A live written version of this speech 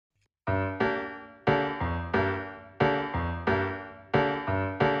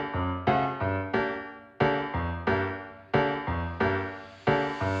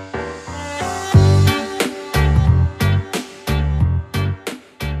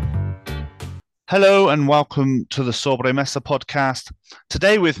Hello and welcome to the Sobremesa podcast.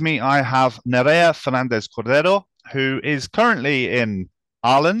 Today with me, I have Nerea Fernandez Cordero, who is currently in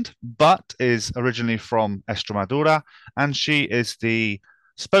Ireland, but is originally from Extremadura, and she is the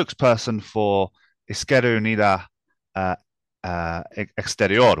spokesperson for Izquierda Unida uh,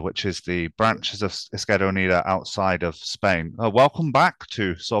 Exterior, which is the branches of Izquierda Unida outside of Spain. Welcome back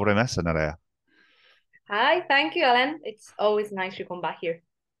to Sobremesa, Nerea. Hi, thank you, Alan. It's always nice to come back here.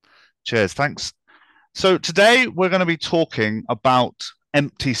 Cheers, thanks. So today we're going to be talking about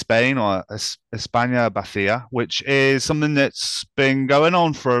empty Spain or España vacía, which is something that's been going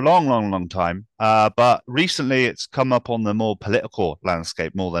on for a long, long, long time. But recently it's come up on the more political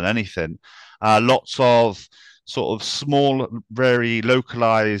landscape more than anything. Lots of sort of small, very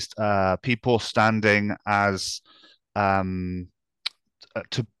localized people standing as um,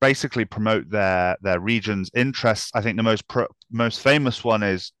 to basically promote their region's interests. I think the most famous one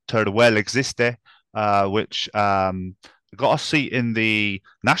is Teruel Existe, which got a seat in the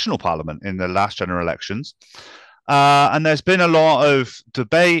national parliament in the last general elections. And there's been a lot of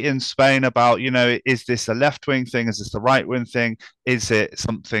debate in Spain about, is this a left wing thing? Is this the right wing thing? Is it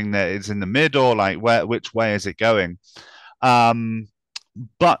something that is in the middle? Like, which way is it going? Um,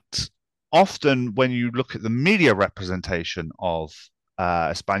 but often, when you look at the media representation of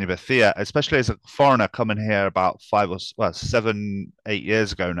España Vacía, especially as a foreigner coming here about 7, 8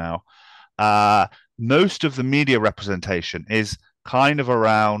 years ago now, uh, most of the media representation is kind of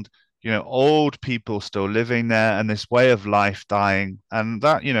around, old people still living there and this way of life dying. And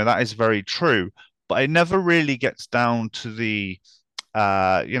that is very true. But it never really gets down to the,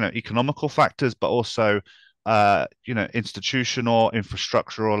 economical factors, but also, institutional,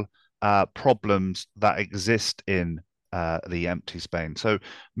 infrastructural problems that exist in the empty Spain. So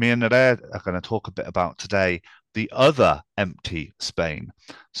me and Nerea are going to talk a bit about today the other empty Spain.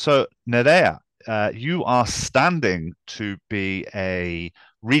 So Nerea, you are standing to be a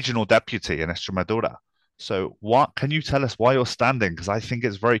regional deputy in Extremadura. So what can you tell us why you're standing? Because I think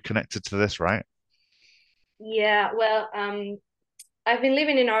it's very connected to this, right? Yeah, well, I've been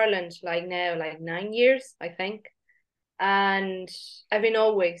living in Ireland like now, like 9 years, I think. And I've been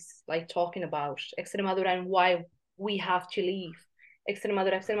always like talking about Extremadura and why we have to leave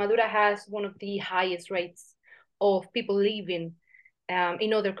Extremadura. Extremadura has one of the highest rates of people leaving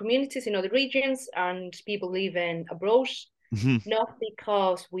in other communities, in other regions, and people living abroad, Mhm. not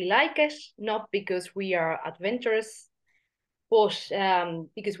because we like it, not because we are adventurous, but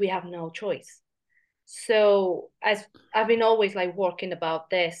because we have no choice. So as I've been always like working about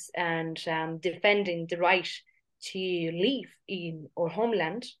this and defending the right to live in our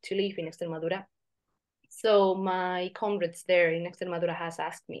homeland, to live in Extremadura. So my comrades there in Extremadura has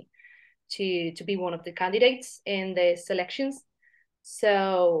asked me to be one of the candidates in the selections.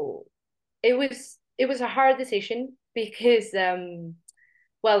 So it was a hard decision because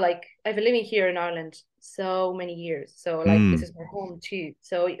well, like I've been living here in Ireland so many years. So like this Mm. is my home too.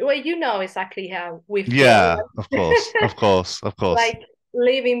 So well, you know exactly how we feel, Yeah, of course, of course, of course. like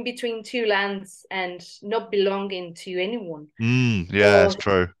living between two lands and not belonging to anyone. Yeah, it's But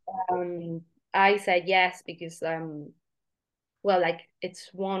true. um, I said yes because well, like it's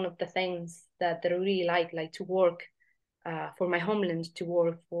one of the things that I really like to work for my homeland, to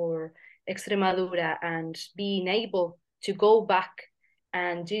work for Extremadura, and being able to go back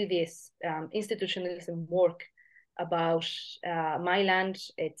and do this institutionalism work about my land.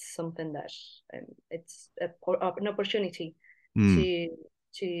 It's something that it's an opportunity Mm. to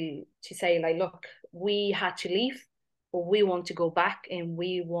to say like, look, we had to leave, but we want to go back and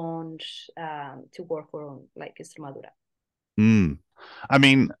we want to work for like Extremadura. Mm. I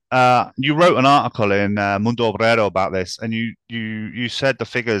mean, you wrote an article in Mundo Obrero about this, and you said the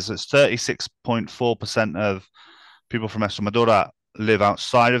figures. It's 36.4% of people from Extremadura live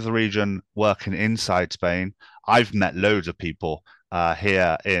outside of the region, working inside Spain. I've met loads of people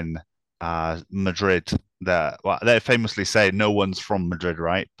here in Madrid that, well, they famously say no one's from Madrid,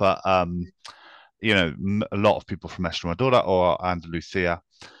 right? But a lot of people from Extremadura or Andalusia,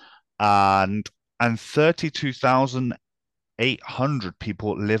 and 32,800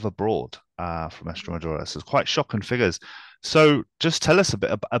 people live abroad from Extremadura. So it's quite shocking figures. So just tell us a bit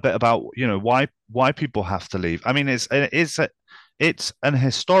about why people have to leave. I mean, it's an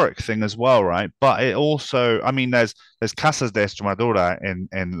historic thing as well, right? But it also, I mean, there's Casas de Extremadura in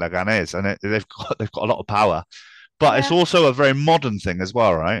Leganés, and they've got a lot of power. But it's Yeah. also a very modern thing as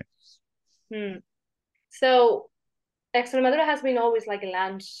well, right? Hmm. So Extremadura has been always like a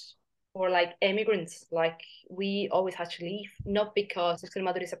land for like immigrants. Like we always had to leave, not because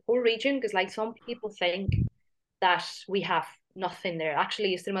Extremadura is a poor region, because like some people think that we have nothing there.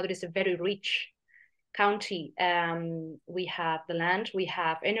 Actually, Extremadura is a very rich. county. We have the land, we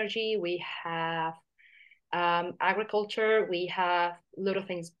have energy, we have agriculture, we have a lot of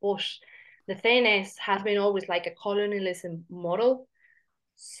things. But the thing is, has been always like a colonialism model.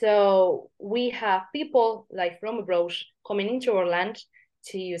 So we have people like from abroad coming into our land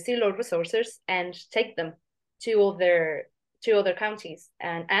to steal our resources and take them to other counties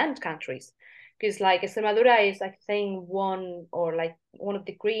and countries. Because like Extremadura is I think one of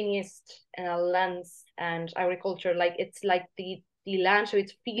the greenest lands and agriculture. Like it's like the land, so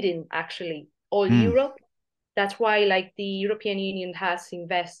it's feeding actually all Mm. Europe. That's why like the European Union has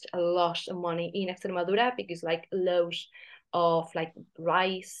invested a lot of money in Extremadura because like loads of like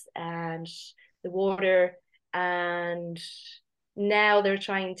rice and the water, and now they're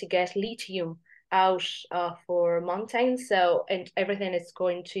trying to get lithium out for mountains, so and everything is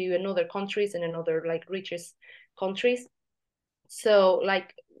going to another countries and another like richest countries. So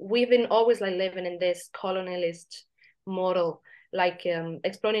like we've been always like living in this colonialist model, like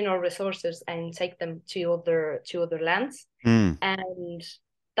exploiting our resources and take them to other lands. Mm. And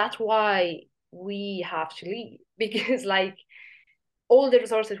that's why we have to leave because like all the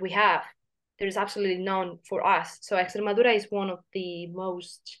resources we have, there's absolutely none for us. So Extremadura is one of the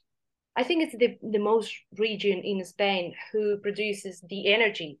most, I think it's the most region in Spain who produces the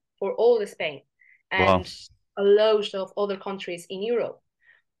energy for all the Spain Wow. and a lot of other countries in Europe.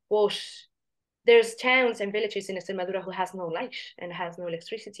 But there's towns and villages in Extremadura who has no light and has no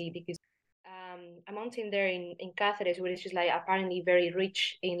electricity because a mountain there in Cáceres, which is like apparently very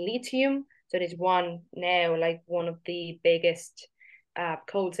rich in lithium. So there's one now, like one of the biggest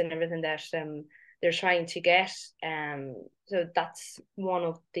codes and everything that they're trying to get. So that's one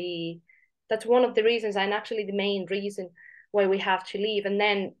of the reasons, and actually the main reason why we have to leave. And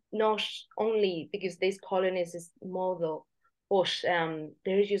then not only because this colonist model, but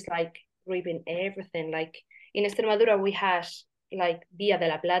they're just like ripping everything. Like in Extremadura, we had like Via de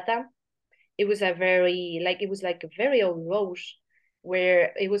la Plata. It was like a very old road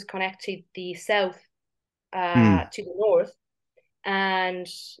where it was connected the south Mm. to the north, and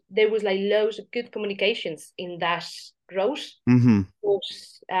there was like loads of good communications in that road. Hmm. But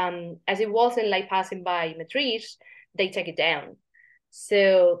as it wasn't like passing by Madrid, they take it down.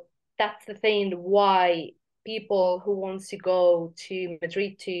 So that's the thing why people who wants to go to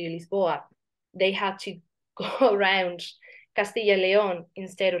Madrid to Lisboa, they have to go around Castilla y León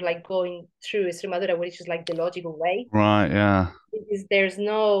instead of like going through Extremadura, which is like the logical way Right, yeah. because there's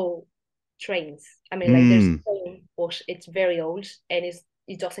no trains. I mean, like there's a Mm. train, but it's very old and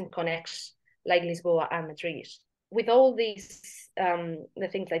it doesn't connect like Lisboa and Madrid. With all these the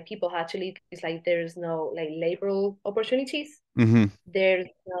things like people had to leave, it's like there's no like labor opportunities, Hmm. there's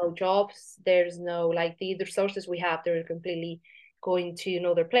no jobs, there's no like the resources we have, they're completely going to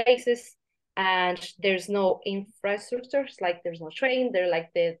other places, and there's no infrastructures, like there's no train,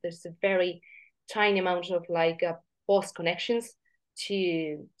 there's a very tiny amount of like bus connections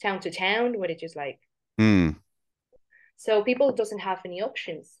to town where it's just like, Mm. so people doesn't have any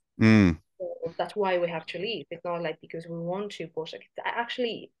options. Mm. So that's why we have to leave. It's not like because we want to, but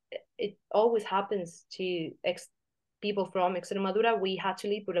actually it always happens to people from Extremadura. We had to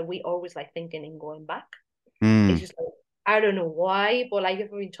leave, but we always like thinking in going back. It's Mm. just like I don't know why, but like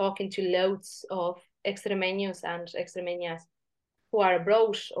I've been talking to loads of extremeños and extremeñas who are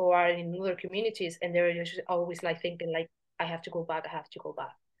abroad or are in other communities, and they're just always like thinking like I have to go back, I have to go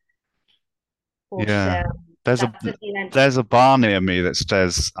back. But Yeah. There's a that's the thing, and there's a bar near me that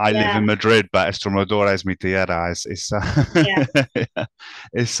says I live in yeah, Madrid, but Extremadura es mi tierra. yeah, Yeah.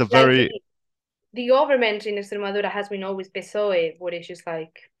 It's a like very the government in Extremadura has been always PSOE, but it's just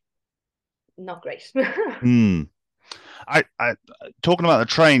like not great. mm. I talking about the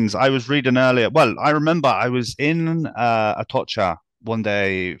trains, I was reading earlier. Well, I remember I was in Atocha one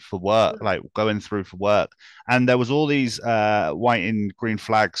day for work, like going through for work, and there was all these white and green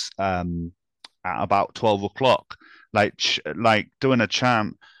flags at about 12 o'clock, like doing a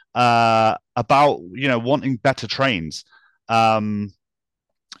chant about wanting better trains. Um,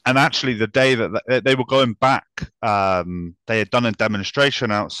 and actually, the day that they were going back, they had done a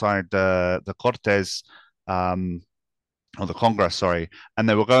demonstration outside the Cortes. Um, or the Congress, sorry, and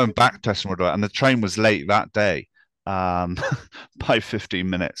they were going back to Esmeralda, and the train was late that day um, by 15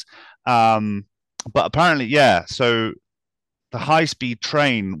 minutes. Um, but apparently, yeah, so the high speed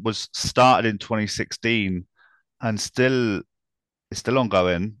train was started in 2016 and still is still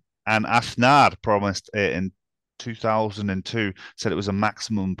ongoing. And Aznar promised it in 2002, said it was a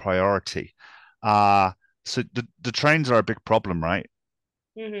maximum priority. Uh, so the trains are a big problem, right?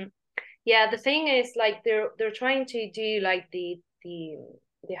 Mm-hmm. Yeah, the thing is like they're trying to do like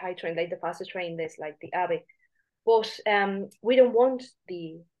the high train, like the fastest train. There's like the AVE, but we don't want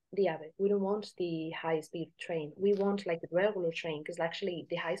the AVE. We don't want the high speed train. We want like the regular train because actually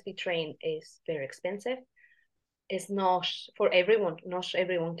the high speed train is very expensive. It's not for everyone. Not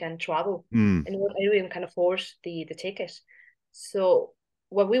everyone can travel, Mm, and not everyone can afford the ticket. So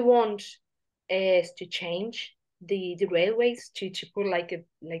what we want is to change the railways to put like a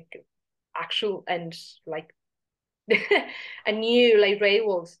like actual and like a new like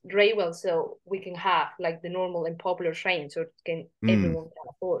railway so we can have like the normal and popular train so it can mm, everyone can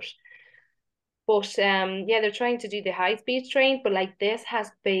afford. But yeah, they're trying to do the high speed train, but like this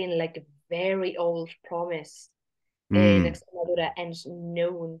has been like a very old promise in mm, Extremadura, and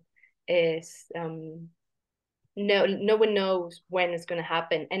no one is no one knows when it's going to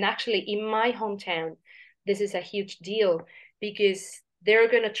happen. And actually, in my hometown, this is a huge deal because they're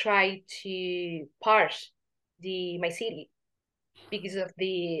going to try to part the my city because of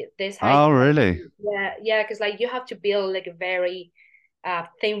the this high oh, like really? yeah because like you have to build like a very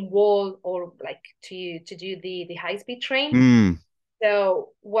thin wall or like to do the high speed train. Mm, So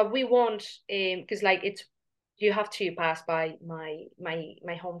what we want, because like it's you have to pass by my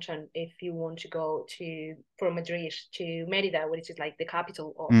hometown if you want to go to from Madrid to Merida, which is like the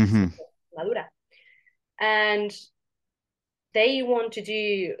capital of hmm. Extremadura, and they want to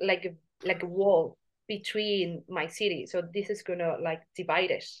do like a wall between my city. So this is gonna like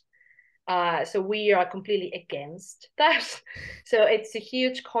divide it. So we are completely against that. So it's a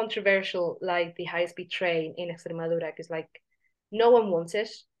huge controversial, like the high speed train in Extremadura, because like no one wants it.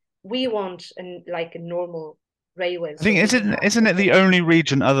 We want like a normal railway, I so think we can isn't it have. the only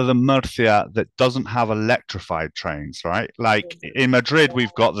region other than Murcia that doesn't have electrified trains, right? Like in Madrid,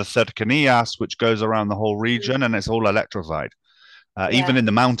 we've got the Cercanías, which goes around the whole region, and it's all electrified, even Yeah, in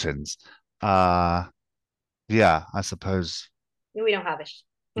the mountains. Uh, yeah, I suppose we don't have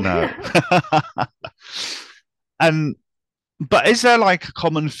no. it. And but is there like a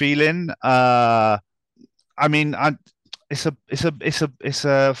common feeling? I mean, it's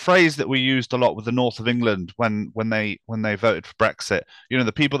a phrase that we used a lot with the north of England when they voted for Brexit. You know,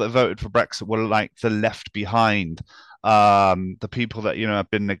 the people that voted for Brexit were like the left behind, the people that have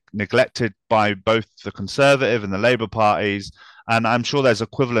been neglected by both the Conservative and the Labour parties. And I'm sure there's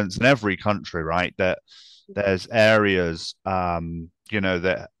equivalents in every country, right? That there's areas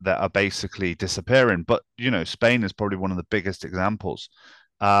that are basically disappearing. But Spain is probably one of the biggest examples.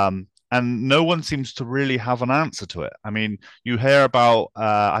 And no one seems to really have an answer to it. I mean, you hear about,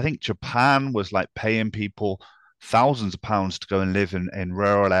 I think Japan was like paying people thousands of pounds to go and live in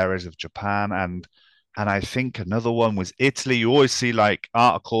rural areas of Japan, and I think another one was Italy. You always see like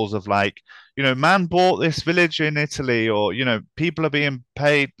articles of like, man bought this village in Italy, or people are being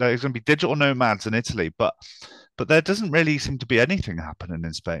paid. There's going to be digital nomads in Italy, but there doesn't really seem to be anything happening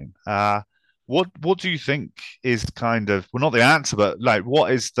in Spain. What do you think is kind of, well, not the answer, but like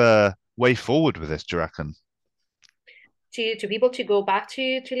what is the way forward with this, do you reckon? To people to go back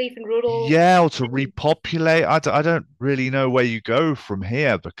to live in rural. Yeah, or to repopulate. I don't really know where you go from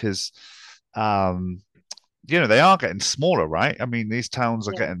here because, um, they are getting smaller, right? I mean, these towns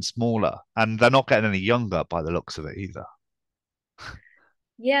are Yeah. getting smaller and they're not getting any younger by the looks of it either.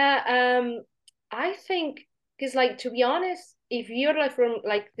 Yeah, I think because like to be honest, if you're like from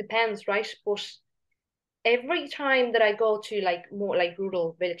like depends, right? But every time that I go to like more like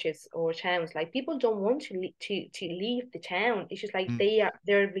rural villages or towns, like people don't want to leave the town. It's just like Mm,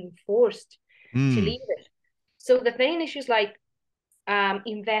 they're being forced to mm, leave it. So the main issue is like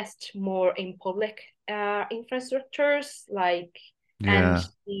invest more in public infrastructures like and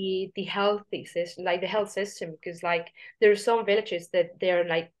yeah, the healthy system like the health system because like there are some villages that they're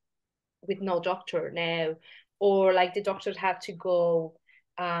like with no doctor now or like the doctors have to go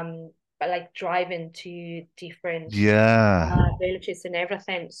but like driving to different yeah. villages and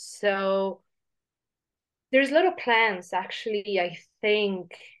everything. So there's a lot of plans actually, I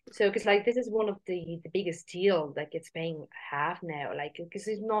think. So because like this is one of the biggest deal like it's being have now, like because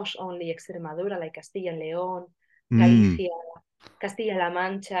it's not only Extremadura, like Castilla and León, Mm, Galicia, Castilla-La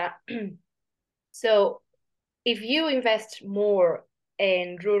Mancha. So if you invest more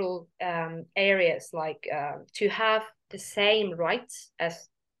in rural areas, like to have the same rights as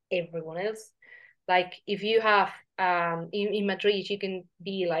everyone else, like if you have in Madrid, you can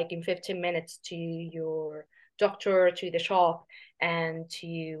be like in 15 minutes to your doctor, to the shop, and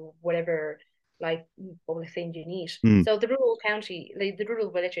to whatever like public thing you need. mm. So the rural county, like the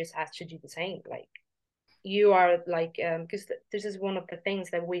rural villages, has to do the same. Like you are like because this is one of the things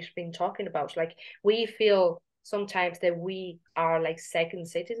that we've been talking about. Like we feel sometimes that we are like second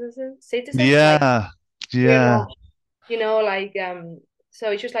citizens. Like Yeah, we're yeah. not like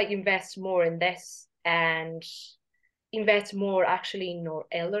so it's just like invest more in this and invest more actually in our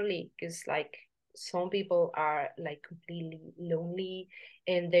elderly because like some people are like completely lonely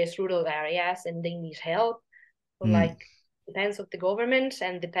in these rural areas and they need help. But Mm, like depends on the government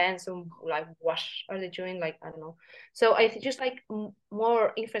and depends on like what are they doing, like I don't know. So I think just like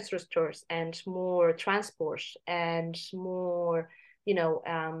more infrastructures and more transport and more you know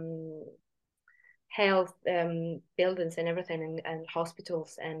health buildings and everything and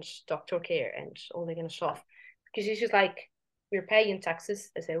hospitals and doctor care and all that kind of stuff because it's just like we're paying taxes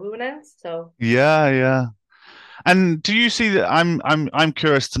as everyone else. So yeah, yeah. And do you see that? I'm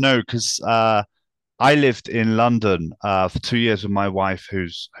curious to know because I lived in London for 2 years with my wife,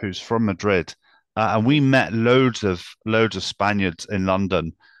 who's from Madrid, and we met loads of Spaniards in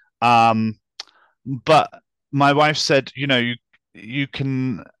London. Um, but my wife said, you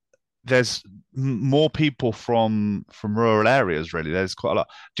can there's more people from rural areas really. There's quite a lot.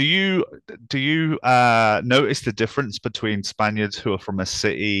 Do you notice the difference between Spaniards who are from a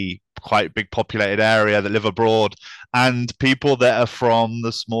city, quite big populated area that live abroad, and people that are from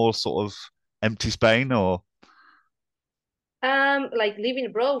the small sort of empty Spain or like living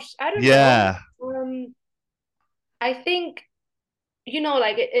abroad, I don't know. yeah, I think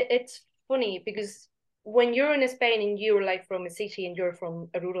like it's funny because when you're in Spain and you're like from a city and you're from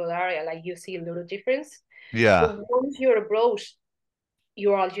a rural area, like you see a little difference. But yeah, once you're abroad,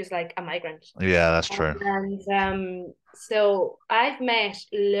 you're all just like a migrant. yeah, that's true. And so I've met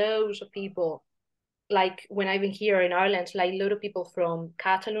loads of people like when I've been here in Ireland, like a lot of people from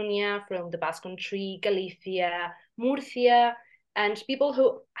Catalonia, from the Basque Country, Galicia, Murcia, and people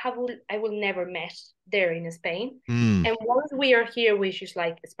who I will never met there in Spain. Mm, And once we are here, we're just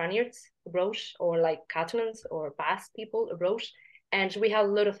like Spaniards abroad, or like Catalans or Basque people abroad, and we have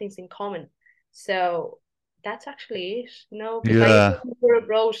a lot of things in common. So that's actually it, because like if yeah. you're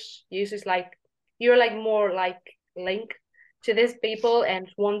abroad, you just like you're like more like linked to these people and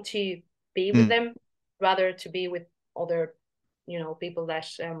want to be with Mm, them rather to be with other people that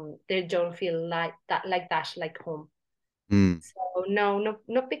they don't feel like home. mm. So no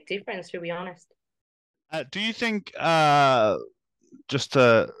big difference, to be honest. Do you think just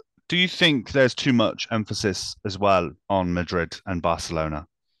do you think there's too much emphasis as well on Madrid and Barcelona?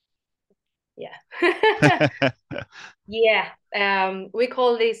 Yeah. Yeah, we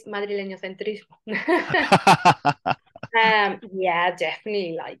call this madrileño centrismo. Yeah,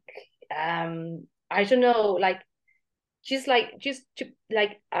 definitely, like I don't know, like just to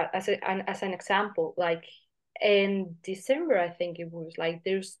like as an example, like in December I think it was like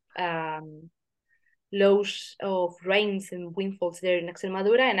there's loads of rains and windfalls there in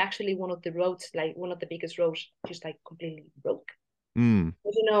Extremadura, and actually one of the roads, like one of the biggest roads, just like completely broke. Mm,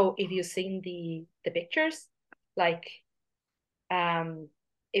 I don't know if you've seen the pictures, like um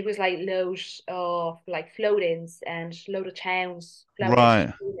it was like loads of like floatings and load of towns flooded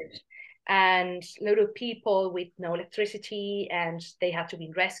right. and load of people with no electricity and they had to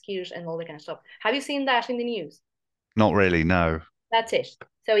be rescued and all that kind of stuff. Have you seen that in the news? Not really, no. That's it.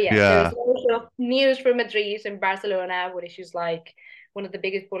 So yeah, there's Yeah. loads of news from Madrid and Barcelona, which is like one of the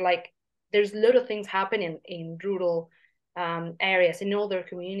biggest. But like, there's a lot of things happening in rural areas in other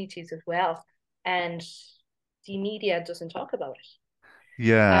communities as well, and the media doesn't talk about it.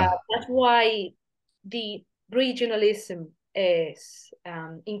 Yeah. That's why the regionalism is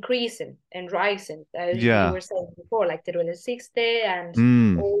increasing and rising, as you Yeah. were saying before, like the Royal 60 and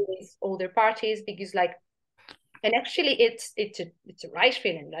Mm, all these other parties, because like and actually it's a right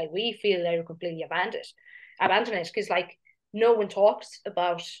feeling, like we feel they're completely abandoned because like no one talks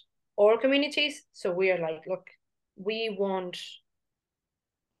about our communities, so we're like, look, we want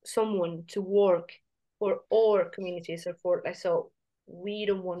someone to work for our communities or for like, so we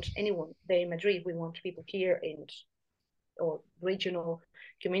don't want anyone there in Madrid, we want people here in or regional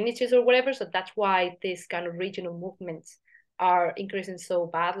communities or whatever. So that's why these kind of regional movements are increasing so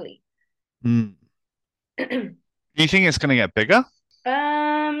badly. mm. Do you think it's going to get bigger?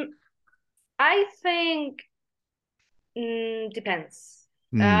 I think depends.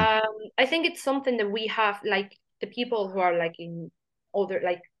 Mm, I think it's something that we have, like the people who are like in other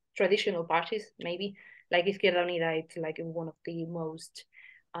like traditional parties, maybe like Izquierda Unida. It's like one of the most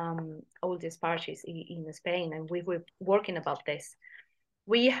oldest parties in Spain, and we were working about this.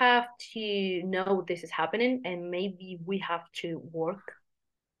 We have to know this is happening, and maybe we have to work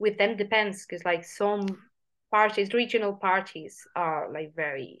with them. Depends, because like some parties, regional parties, are like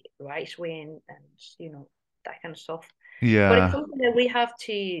very right wing and that kind of stuff, but it's yeah. something that we have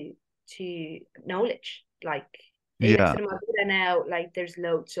to acknowledge. Like in Yeah. Extremadura now, like there's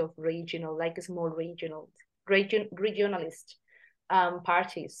loads of regional, like small regional regionalist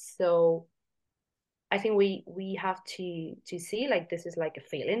parties. So I think we have to see like this is like a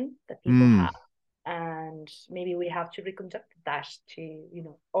feeling that people Mm. have, and maybe we have to reconduct that to,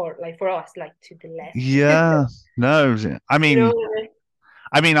 or like for us like to the left. Yeah. No. I you mean, know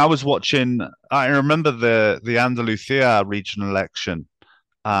I was watching. I remember the Andalusia regional election.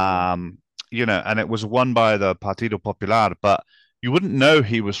 mm, Um, and it was won by the Partido Popular, but you wouldn't know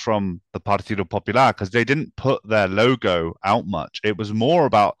he was from the Partido Popular because they didn't put their logo out much. It was more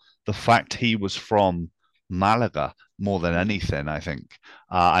about the fact he was from Malaga more than mm, anything, I think,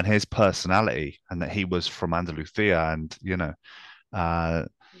 and his personality, and that he was from Andalusia, and uh,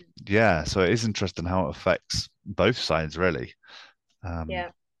 yeah. So it is interesting how it affects both sides, really. Um, yeah.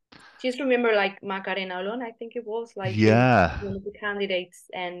 Just remember like Macarena Olona, I think it was like yeah, one of the candidates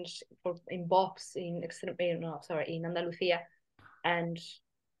and for in Vox in no, sorry, in Andalusia, and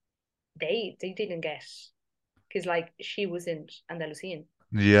they didn't get, because like she wasn't Andalusian.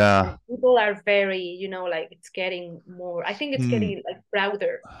 And yeah, people are very, like it's getting more, I think it's mm, getting like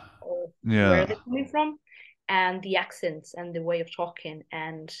prouder of where yeah. they're coming from and the accents and the way of talking.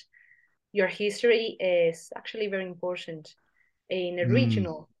 And your history is actually very important in a Mm,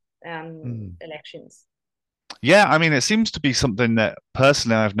 regional mm. elections. Yeah, I mean, it seems to be something that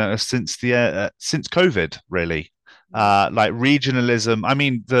personally I've noticed since COVID, really. Mm. Like regionalism. I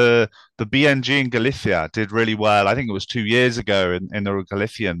mean, the BNG in Galicia did really well. I think it was 2 years ago in the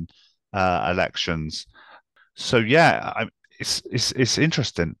Galician elections. So yeah, it's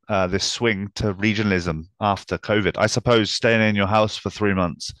interesting this swing to regionalism after COVID. I suppose staying in your house for 3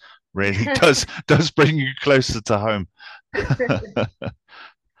 months really does bring you closer to home.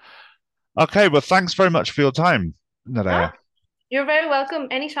 Okay, well, thanks very much for your time, Ah, Nerea. you're very welcome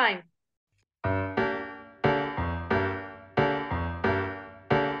anytime.